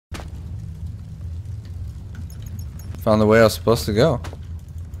Found the way I was supposed to go.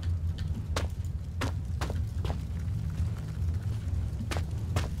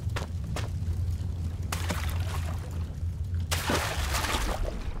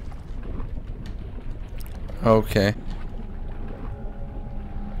 Okay.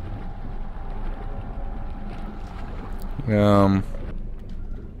 Yeah,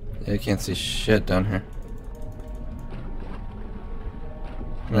 I can't see shit down here.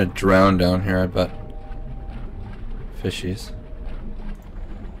 I'm gonna drown down here, I bet. Fishies.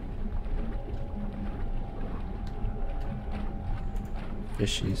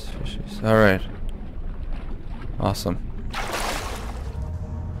 Fishies. Alright. Awesome.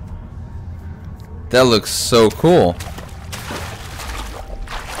 That looks so cool.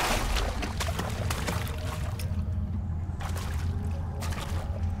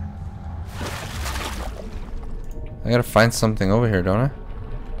 I gotta find something over here, don't I?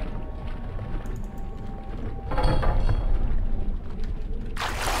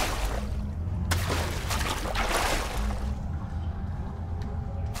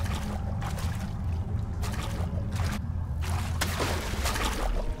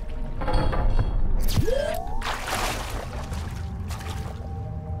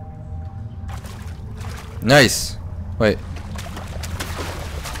 Nice. Wait.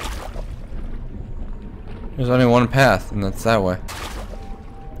 There's only one path, and that's that way.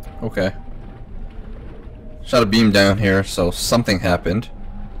 Okay. Shot a beam down here, so something happened.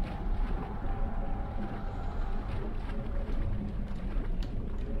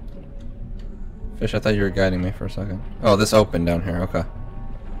 Fish, I thought you were guiding me for a second. Oh, this opened down here. Okay.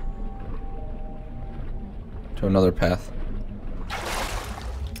 To another path.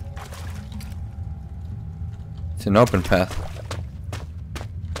 It's an open path.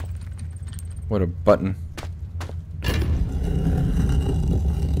 What a button.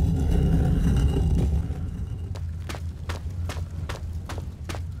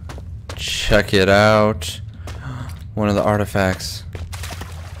 Check it out. One of the artifacts.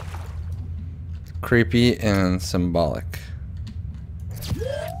 Creepy and symbolic.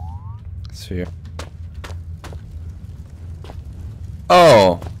 Sphere.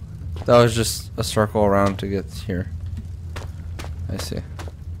 Oh! That was just a circle around to get here. I see.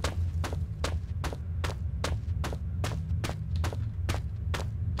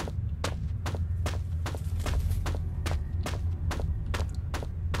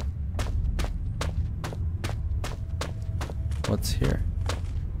 What's here?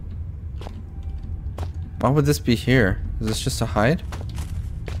 Why would this be here? Is this just a hide?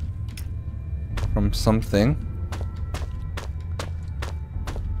 From something?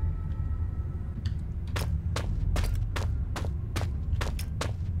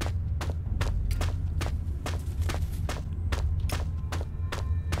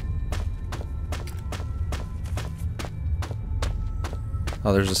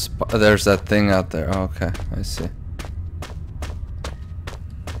 Oh, there's that thing out there. Oh, okay, I see.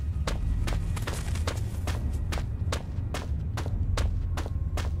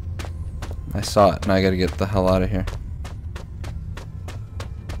 I saw it. Now I gotta get the hell out of here.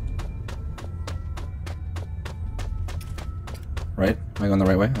 Right? Am I going the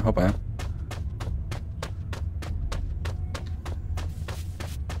right way? I hope I am.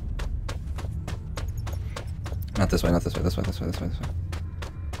 Not this way, not this way, this way, this way, this way, this way.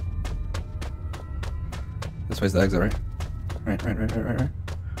 This way's the exit, right? Right.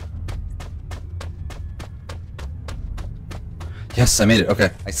 Yes, I made it. Okay.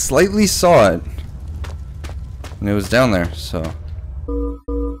 I slightly saw it. And it was down there, so.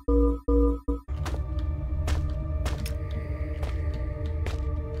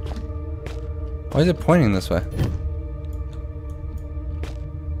 Why is it pointing this way?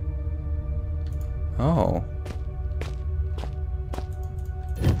 Oh.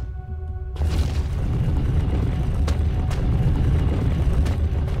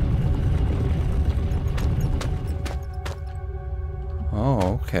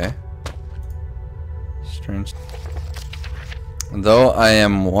 Okay. Strange. Though I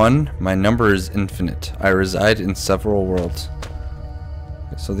am one, my number is infinite. I reside in several worlds.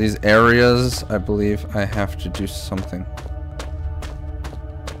 Okay, so these areas, I believe I have to do something.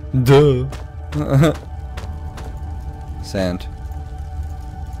 Duh. Sand.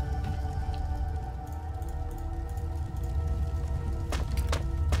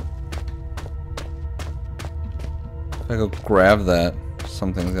 If I go grab that,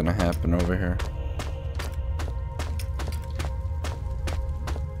 something's gonna happen over here.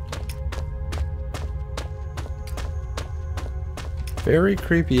 Very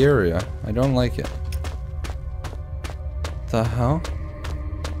creepy area. I don't like it. The hell?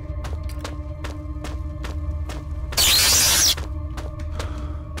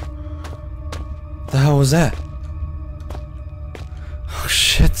 hell was that? Oh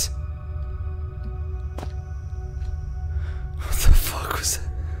shit. What the fuck was that?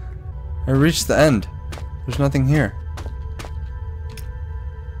 I reached the end. There's nothing here.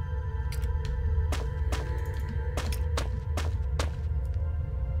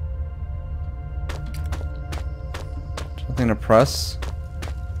 Nothing to press.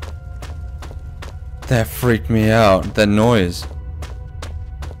 That freaked me out. That noise.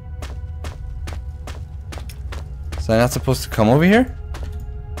 Is I not supposed to come over here?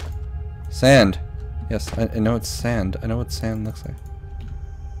 Sand. Yes, I know it's sand. I know what sand looks like.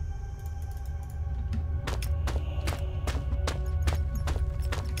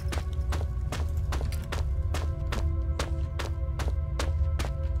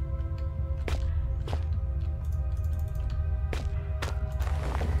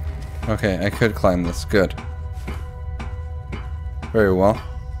 Okay, I could climb this. Good. Very well.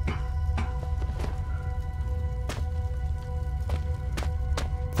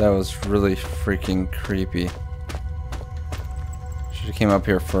 That was really freaking creepy. Should have came up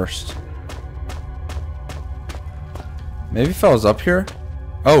here first. Maybe if I was up here?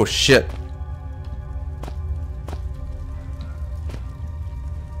 Oh shit.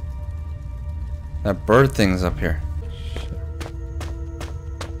 That bird thing's up here.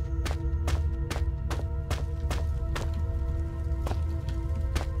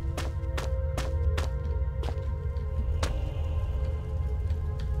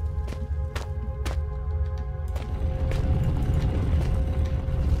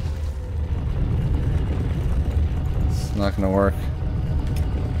 Not gonna work.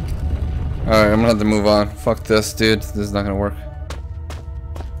 Alright, I'm gonna have to move on. Fuck this, dude. This is not gonna work.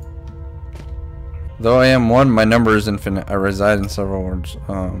 Though I am one, my number is infinite. I reside in several worlds.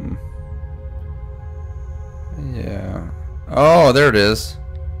 Yeah. Oh, there it is.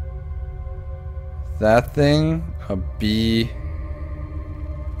 That thing, a B.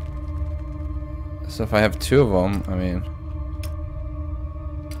 So if I have two of them, I mean.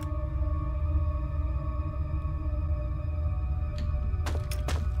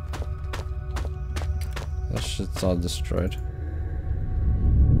 That shit's all destroyed.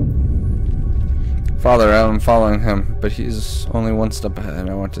 Father, I'm following him, but he's only one step ahead, and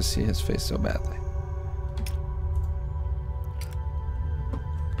I want to see his face so badly.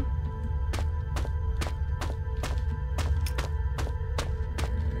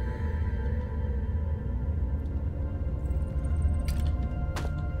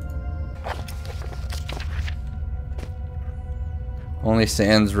 Only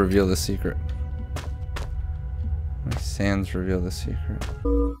sands reveal the secret. Only sands reveal the secret.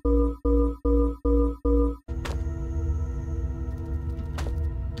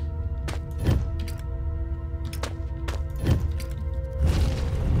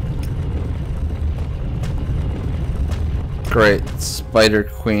 Great, Spider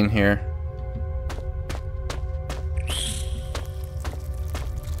Queen here.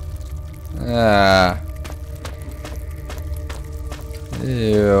 Ah.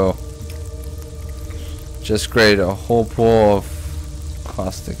 Ew. Just create a whole pool of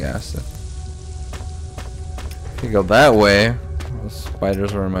caustic acid. If you go that way, those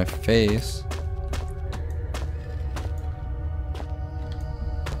spiders are in my face.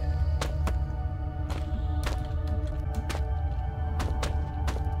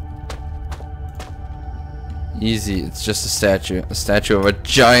 Easy, it's just a statue of a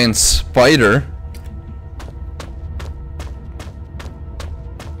giant spider.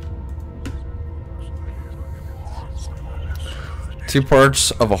 Two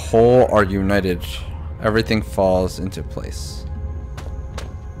parts of a whole are united. Everything falls into place.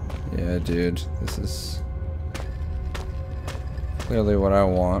 Yeah, dude, this is clearly what I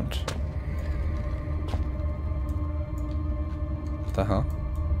want. What the hell?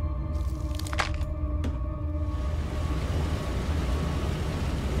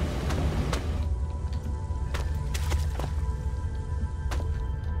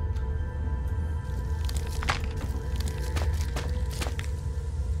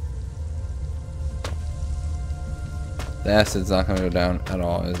 The acid's not gonna go down at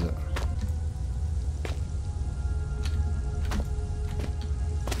all, is it?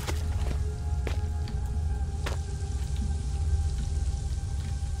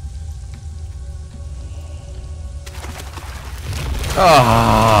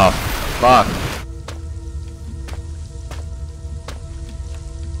 Ah, fuck.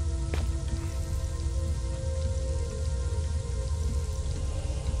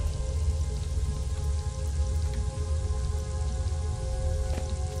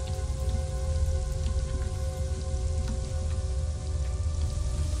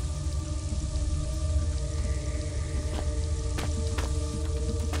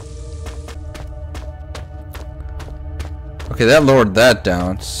 Okay, that lowered that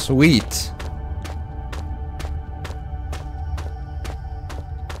down. Sweet.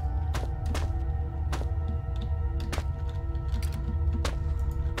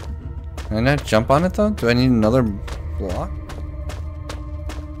 Can I not jump on it though? Do I need another block?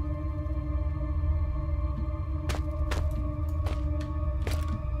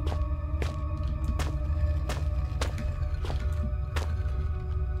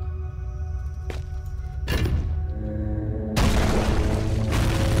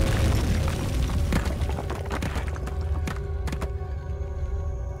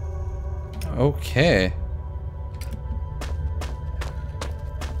 Okay.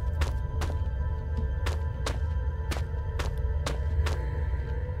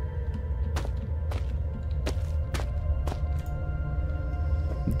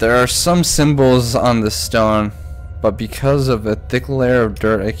 There are some symbols on the stone, but because of a thick layer of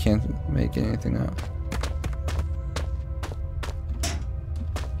dirt, I can't make anything out.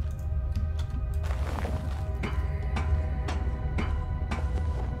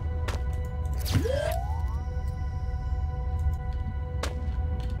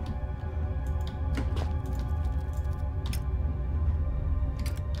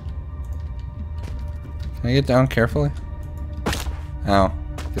 Can I get down carefully? Ow.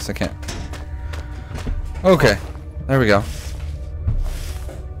 Guess I can't. Okay. There we go.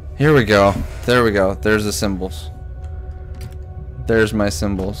 Here we go. There we go. There's the symbols. There's my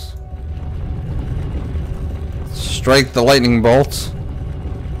symbols. Strike the lightning bolt.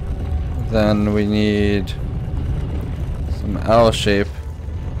 Then we need some L shape.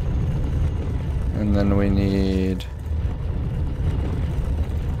 And then we need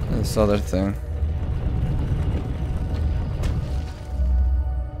this other thing.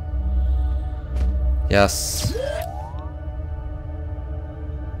 Yes.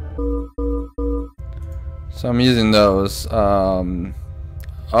 So I'm using those. Up,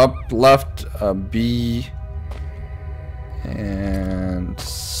 left, B, and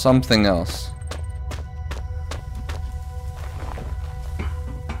something else.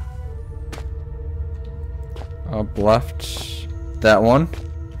 Up, left, that one.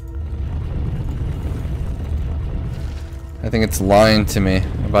 I think it's lying to me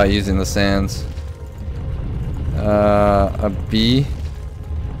about using the sands. A B.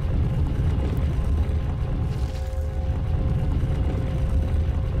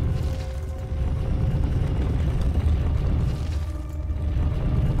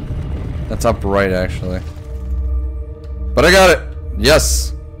 That's up right, actually. But I got it!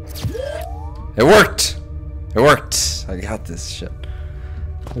 Yes! It worked! It worked! I got this shit.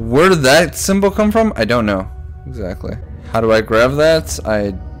 Where did that symbol come from? I don't know. Exactly. How do I grab that?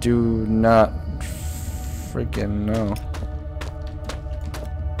 I do not freaking know.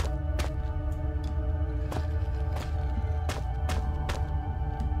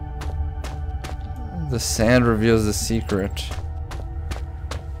 The sand reveals the secret.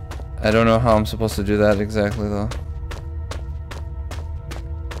 I don't know how I'm supposed to do that exactly though.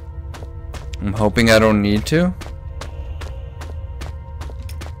 I'm hoping I don't need to.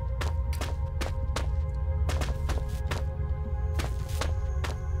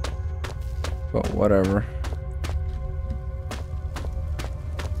 But whatever.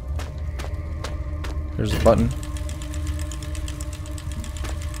 There's a button.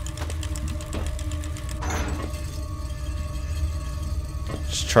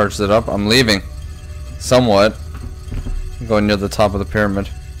 Just charged it up. I'm leaving. Somewhat. I'm going near the top of the pyramid.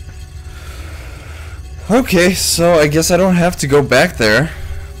 Okay, so I guess I don't have to go back there.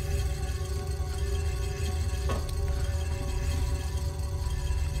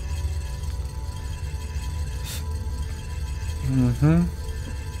 Mm-hmm.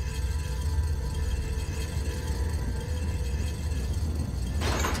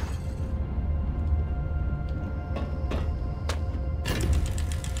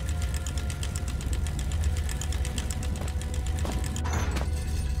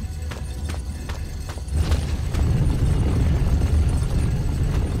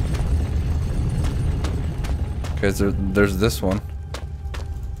 Okay, there's this one.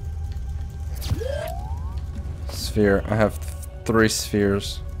 Sphere. I have 3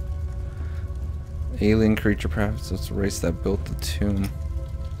 spheres. Alien creature, perhaps it's a race that built the tomb.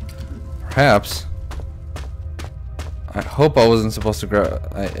 Perhaps. I hope I wasn't supposed to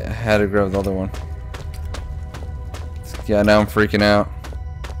grab. I had to grab the other one. Yeah, now I'm freaking out.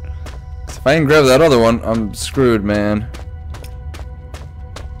 If I didn't grab that other one, I'm screwed, man.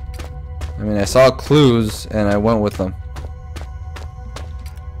 I mean, I saw clues and I went with them.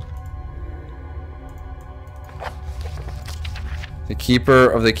 The keeper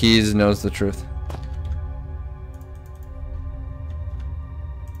of the keys knows the truth.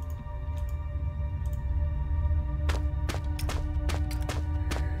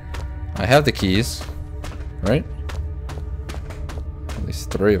 I have the keys, right? At least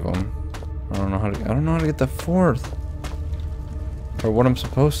 3 of them. I don't know how to get the 4th. Or what I'm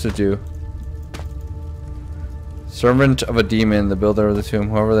supposed to do. Servant of a demon, the builder of the tomb,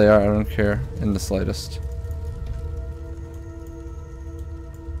 whoever they are, I don't care in the slightest.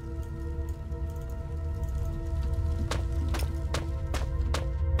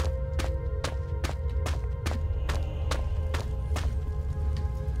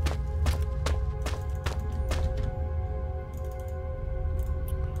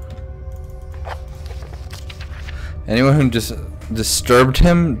 Anyone who just disturbed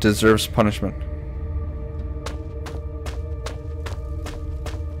him deserves punishment.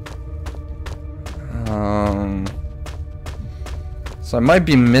 So I might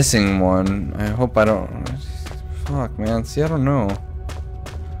be missing one. I hope I don't. Fuck, man. See, I don't know.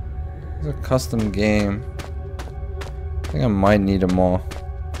 It's a custom game. I think I might need them all.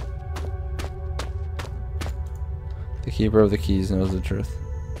 The keeper of the keys knows the truth.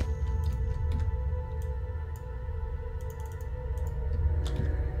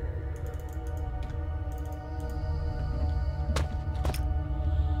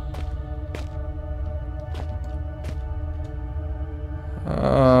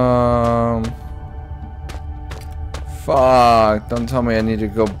 Fuck, don't tell me I need to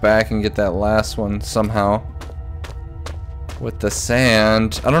go back and get that last one somehow. With the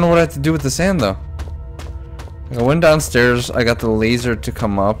sand. I don't know what I have to do with the sand though. I went downstairs, I got the laser to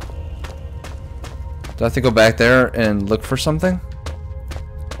come up. Do I have to go back there and look for something?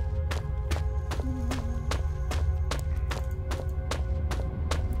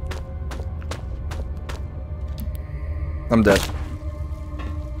 I'm dead.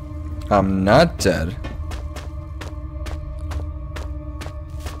 I'm not dead.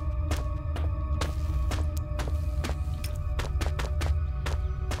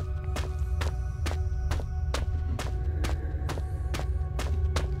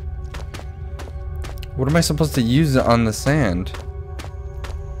 What am I supposed to use it on the sand?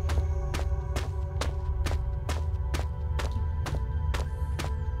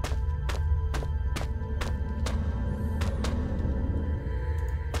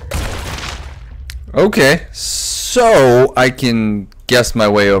 Okay, so I can guess my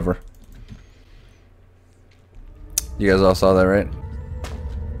way over. You guys all saw that, right?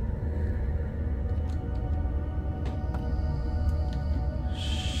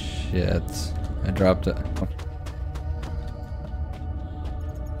 Shit. I dropped it.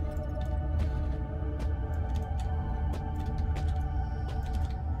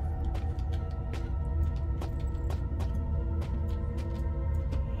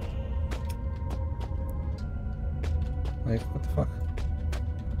 Like, what the fuck?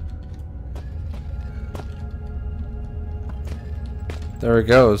 There it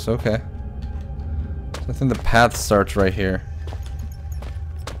goes, okay. So I think the path starts right here.